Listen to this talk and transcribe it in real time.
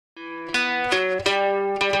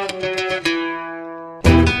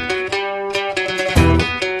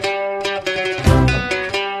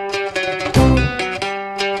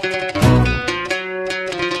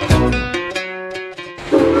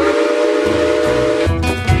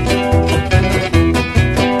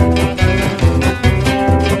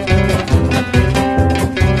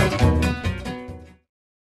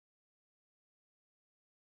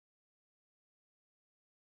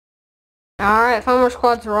Alright, Farmer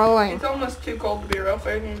Squad's rolling. It's almost too cold to be a real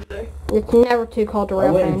fan today. It's never too cold to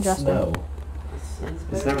rail fan, Justin. Snow.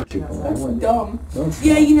 It's never too cold. That's dumb.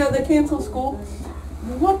 Yeah, you know, they canceled school.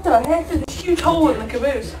 What the heck? There's a huge hole in the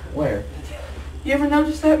caboose. Where? You ever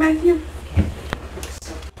notice that, Matthew?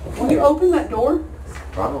 When you open that door?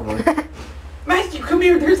 Probably. Matthew, come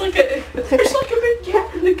here. There's like a big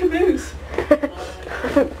gap in the caboose.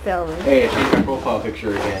 Hey, change my profile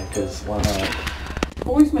picture again, because why not?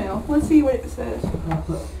 Voicemail. Let's see what it says.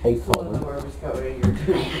 Hey, phone.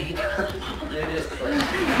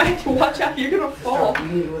 Matthew, watch out. You're going to fall.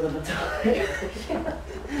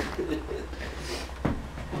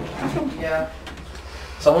 Yeah.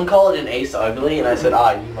 Someone called it an ace ugly, and I said,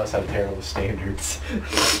 you must have terrible standards.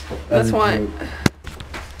 That's why.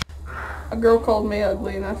 A girl called me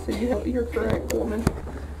ugly, and I said, you're correct, woman.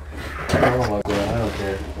 I don't like that. I don't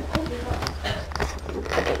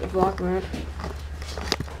care. Block man.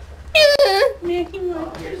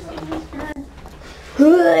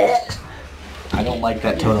 I don't like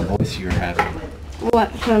that tone of voice you're having.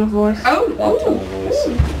 What tone of voice? Oh, That tone of voice.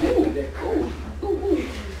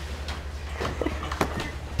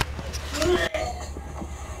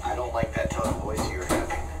 I don't like that tone of voice you're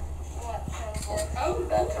having.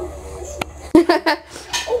 That tone of voice.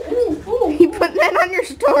 You put that on your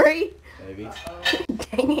story? Maybe.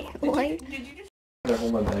 Dang it, Blake. Did you just...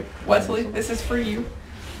 Hold my back. Wesley, this is for you.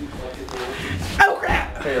 Oh,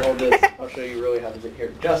 crap! Here, hold this. I'll show you really how to get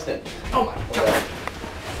here. Justin. Oh, my God.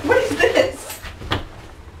 What is this?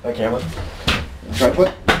 That camera. Right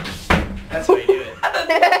foot. That's how you do it.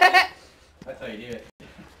 That's how you do it.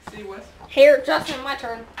 See, Wes? Here, Justin, my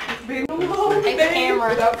turn. Big Take the camera.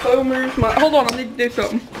 without foamers. Hold on, I need to do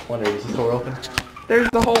something. Wonder, is this door open? There's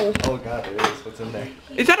the hole. Oh god, there is. What's in there?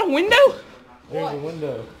 Is that a window? There's a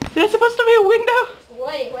window. Is that supposed to be a window?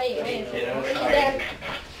 Wait.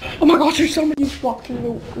 Oh my gosh, there's somebody just walked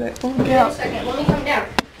through that phone Wait a gap. second, let me come down.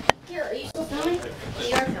 Here, are you still filming?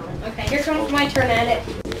 You are filming. Okay, here comes my turn at it.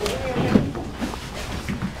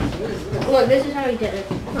 Look, this is how he did it.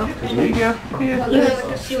 Oh, there you go. Yeah.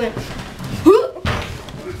 Look, she went.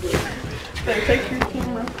 Better take your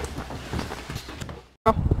camera.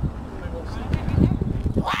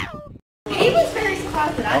 He was very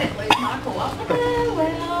surprised that I didn't lose Michael. I was like,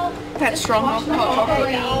 well. That's strong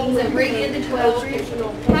alcohol. And bring in the 12.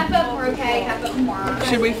 Half of them were okay, half of them weren't.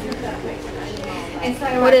 Should we? And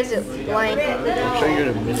so What is it, Blaine? I'll show you in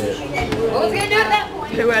a minute. what was going to do at that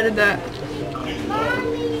point? Who added that? I think he's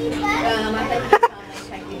finally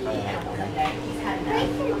checked in. He's had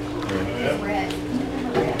enough. Rest.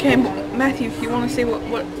 Okay, Matthew, if you want to see what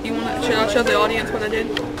you want to, should I show the audience what I did?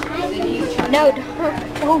 No,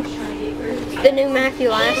 don't. The new Matthew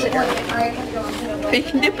Lassiter. You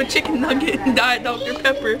can dip a chicken nugget in Diet Dr.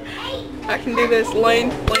 Pepper. I can do this.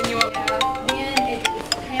 Lane you up.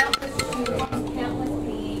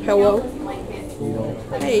 Hello.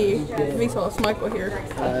 Hey, Vsauce, Michael here.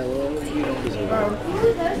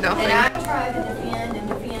 Nothing. And I tried to defend,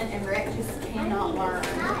 and Rex just cannot learn.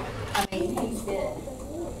 I mean,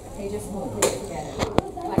 he just won't put it together.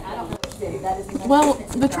 Like, I don't know what to do. That is Well,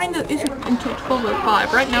 the train that isn't until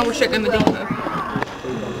 12:05. Right now we're sitting in the depot. Yeah,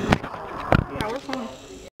 we're fine.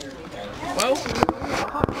 Well,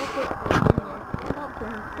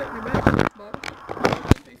 popcorn, take me back, but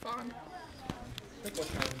it'll be fine.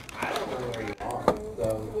 I don't know where you are, so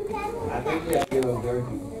I think you have to get on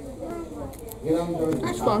dirty. Get on dirty.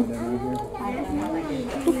 That's fun.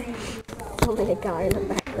 Only a guy in the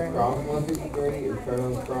background. Cross 153 and turn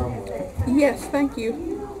on Cromwell. Yes, thank you.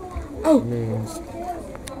 Oh,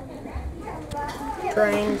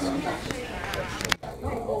 Trains.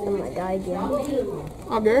 Oh my god, again.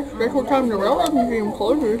 I guess what time the railroad museum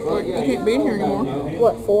closes. Like, you can't be in here anymore.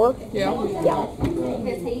 What, 4? Yeah. Yeah.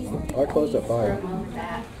 I closed at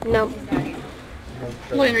 5. No.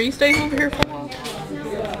 Lane, are you staying over here for a while?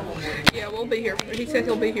 Yeah, we'll be here. He said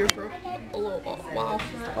he'll be here for a little while.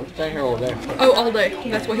 I'm staying here all day. Oh, all day.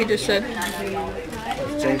 That's what he just said.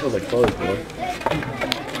 I'm staying until they close, bro.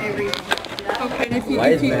 Okay, and if you... Why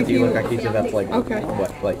does Matthew look like he's about to Okay.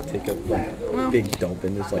 take a big dump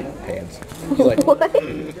in his pants? He's like, What?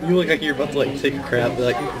 you look like you're about to take a crap.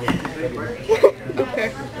 Like,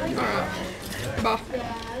 Okay. Alright. Bye.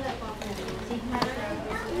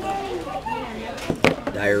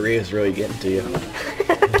 diarrhea is really getting to you.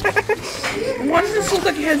 Why does this look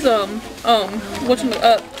like it has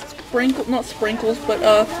sprinkles, not sprinkles, but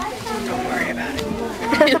don't worry about it.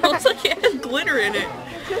 It looks like it has glitter in it.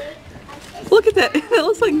 Look at that. It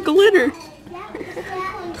looks like glitter.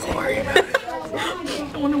 Don't worry about it.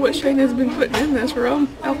 I wonder what Shane has been putting in this. Rum,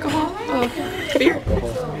 alcohol, beer.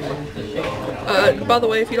 By the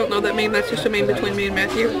way, if you don't know that meme, that's just a meme between me and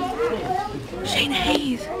Matthew. Shayna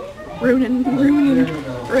Hayes ruining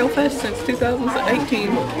Rail Fest since 2018.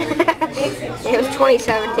 It was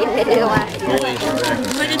 2017. They did it last year.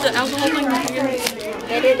 They did the alcohol thing this year.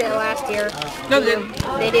 They did it last year. No, they didn't.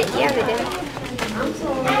 They did. Yeah, they did.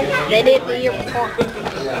 They did the year before.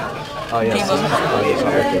 Oh yeah.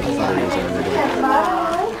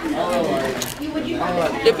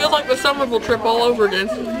 It feels like the Somerville trip all over again.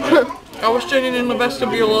 I was sitting in the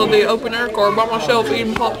vestibule of the open air car by myself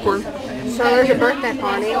eating popcorn. So there's a birthday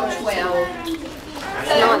party. It's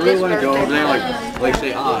not I this really want to go over birthday. there, like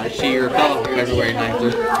say, I see your call February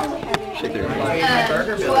 9th. Shake their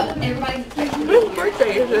hand. Whose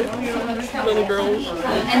birthday is it? Little girls.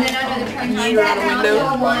 And then I know the train You out a window.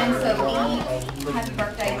 one, so happy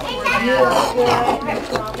birthday. I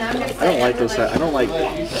don't like those. I don't like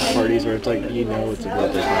parties where it's like you know it's a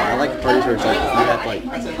birthday party. I like parties where it's like you have to like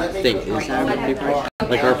think is that a birthday party?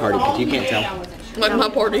 Like our party, because you can't tell. Like my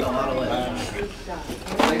party.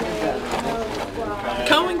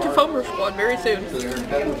 Coming to Foamer Squad very soon.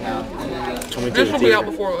 Coming to This the will be out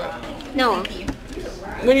theater. before that. No,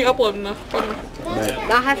 When you upload enough. But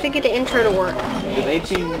I'll have to get the intro to work. the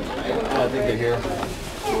 18, I think they're here.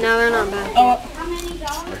 No, they're not bad.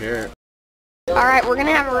 They're here. All right, we're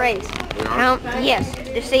gonna have a race. Yes,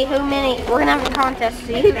 to see who many. We're gonna have a contest to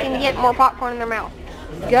see who can get more popcorn in their mouth.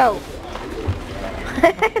 Go.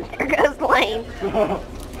 There goes Lane.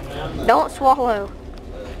 Don't swallow.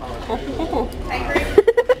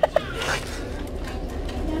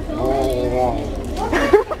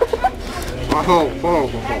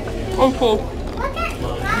 Oh, cool.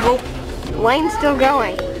 Nope. Lane's still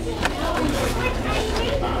going.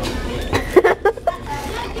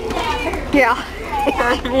 Yeah.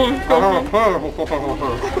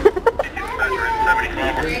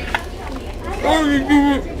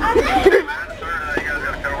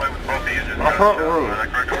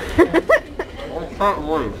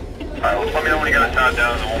 Let me know when you got a time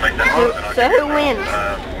down and we'll make that happen. So who wins?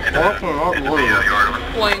 Into the yard.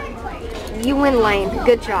 Lane. You win, Lane.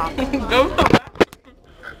 Good job. Go. And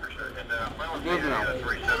when we get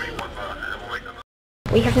 371, we'll make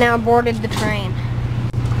the We have now boarded the train.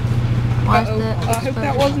 Where's Uh-oh. the I hope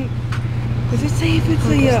that exposure? wasn't. Does it say if it's a?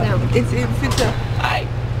 If it's a.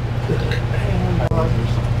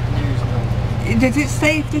 Does it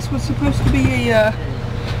say if this was supposed to be a?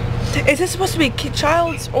 Is this supposed to be a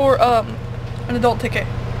child's or an adult ticket?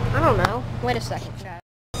 I don't know. Wait a second, guys.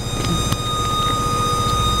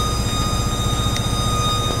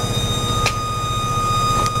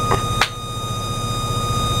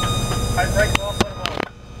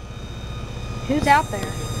 Who's out there?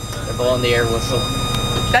 They're blowing the air whistle.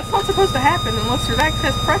 That's not supposed to happen unless there's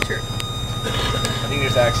excess pressure. I think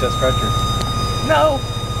there's access pressure. No.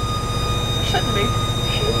 There shouldn't be.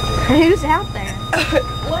 Who's out there?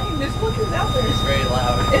 Lane, just look who's out there. It's very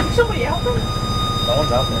loud. Is somebody out there? No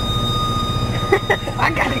one's out there. I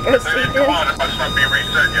gotta go see Come this. on, it must not be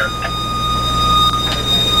reset yet.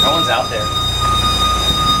 No one's out there.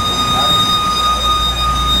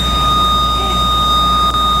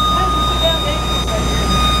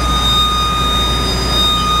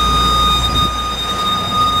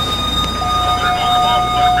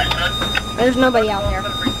 There's nobody out there.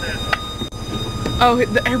 Oh,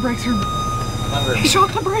 the air brakes are. He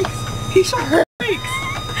shot the brakes. He shot the brakes.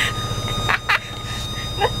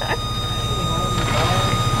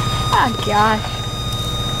 Oh gosh.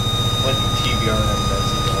 What TV on that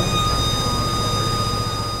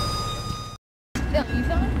You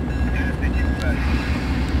filming?